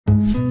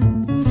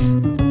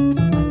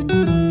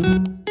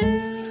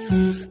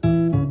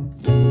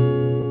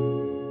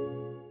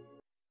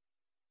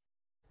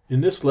In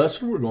this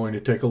lesson, we're going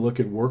to take a look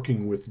at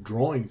working with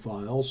drawing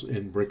files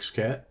in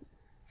BricsCAD.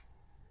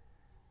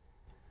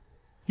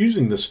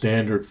 Using the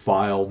standard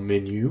File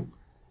menu,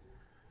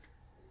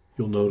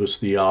 you'll notice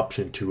the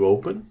option to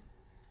open.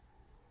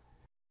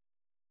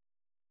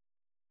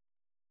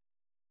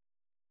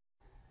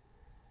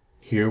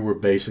 Here we're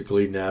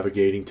basically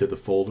navigating to the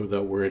folder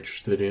that we're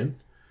interested in.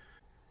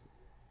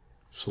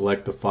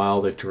 Select the file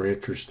that you're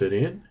interested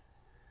in.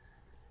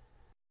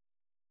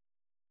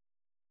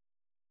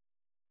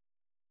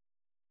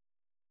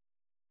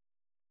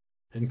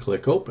 And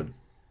click Open.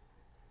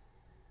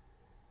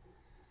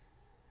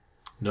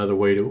 Another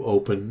way to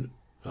open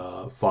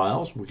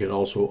files, we can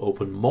also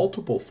open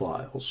multiple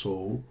files.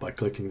 So by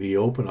clicking the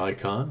Open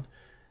icon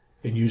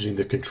and using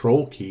the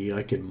Control key,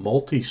 I can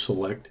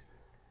multi-select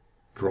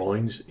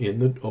drawings in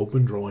the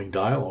Open Drawing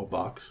dialog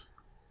box.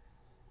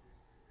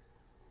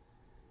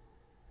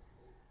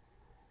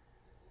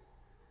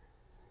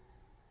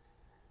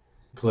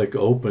 Click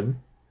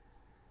Open,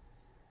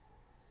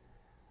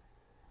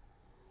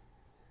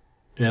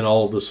 and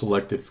all of the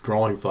selected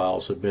drawing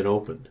files have been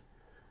opened.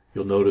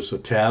 You'll notice a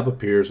tab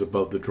appears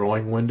above the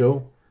drawing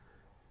window.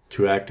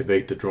 To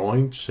activate the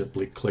drawing,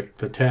 simply click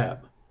the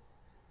tab.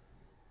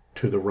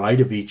 To the right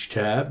of each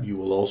tab, you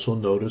will also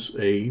notice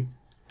a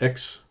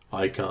X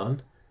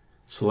icon.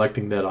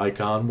 Selecting that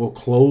icon will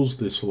close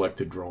the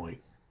selected drawing.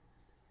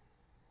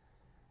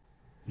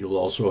 You'll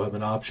also have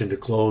an option to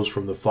close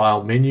from the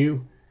File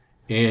menu,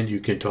 and you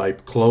can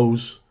type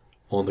Close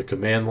on the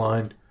command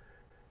line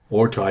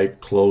or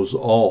type Close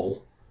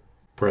All.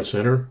 Press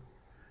Enter,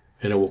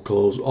 and it will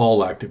close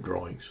all active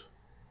drawings.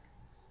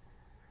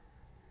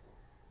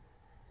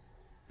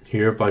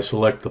 Here, if I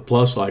select the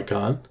plus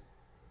icon,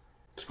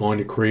 it's going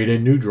to create a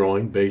new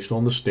drawing based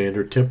on the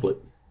standard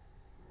template.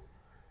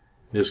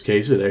 In this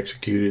case, it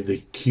executed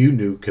the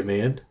QNew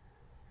command.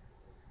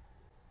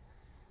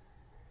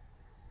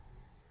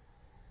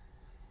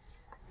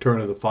 Turn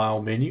to the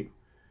File menu.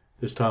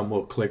 This time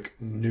we'll click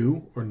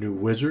New or New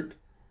Wizard,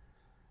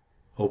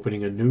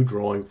 opening a new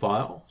drawing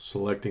file,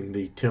 selecting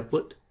the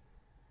template,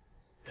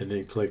 and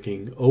then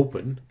clicking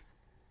Open.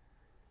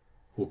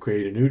 We'll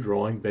create a new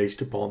drawing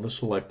based upon the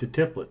selected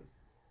template.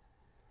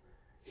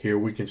 Here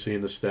we can see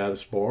in the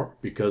status bar,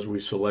 because we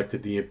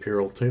selected the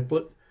Imperial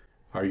template,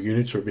 our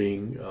units are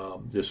being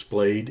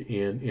displayed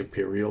in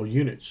Imperial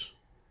units.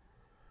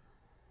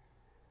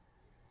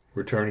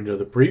 Returning to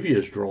the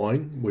previous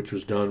drawing, which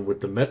was done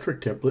with the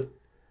metric template,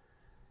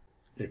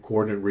 the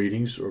coordinate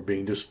readings are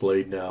being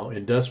displayed now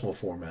in decimal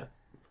format.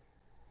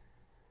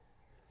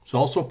 It's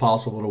also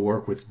possible to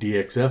work with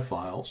DXF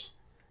files.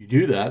 You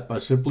do that by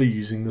simply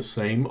using the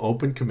same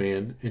open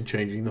command and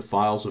changing the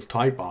files of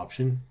type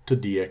option to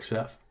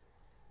DXF.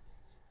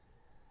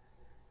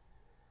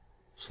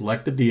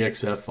 Select the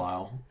DXF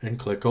file and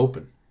click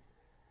Open.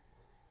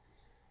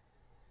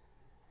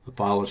 The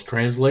file is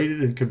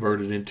translated and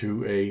converted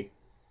into a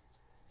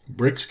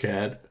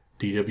BricsCAD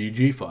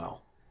DWG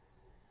file.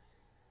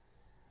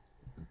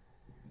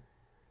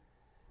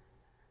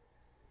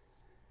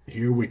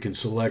 Here we can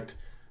select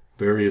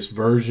various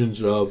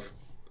versions of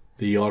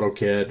the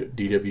AutoCAD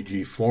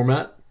DWG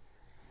format.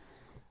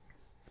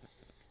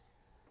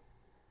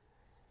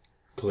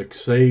 Click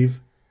Save,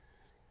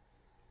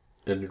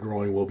 and the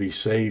drawing will be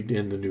saved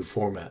in the new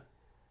format.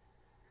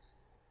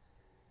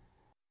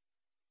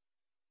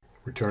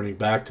 Returning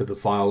back to the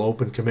File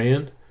Open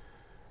command,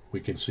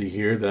 we can see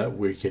here that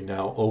we can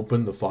now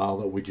open the file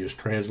that we just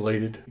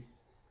translated.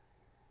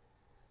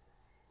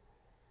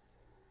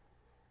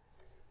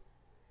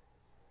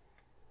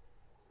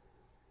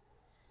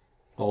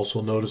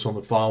 Also notice on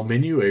the File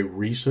menu a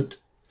Recent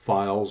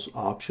Files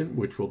option,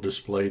 which will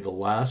display the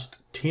last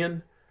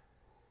 10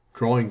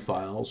 drawing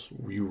files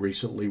you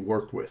recently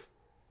worked with.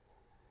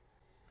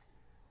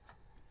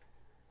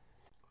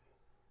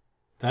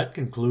 That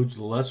concludes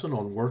the lesson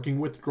on working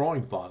with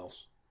drawing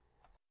files.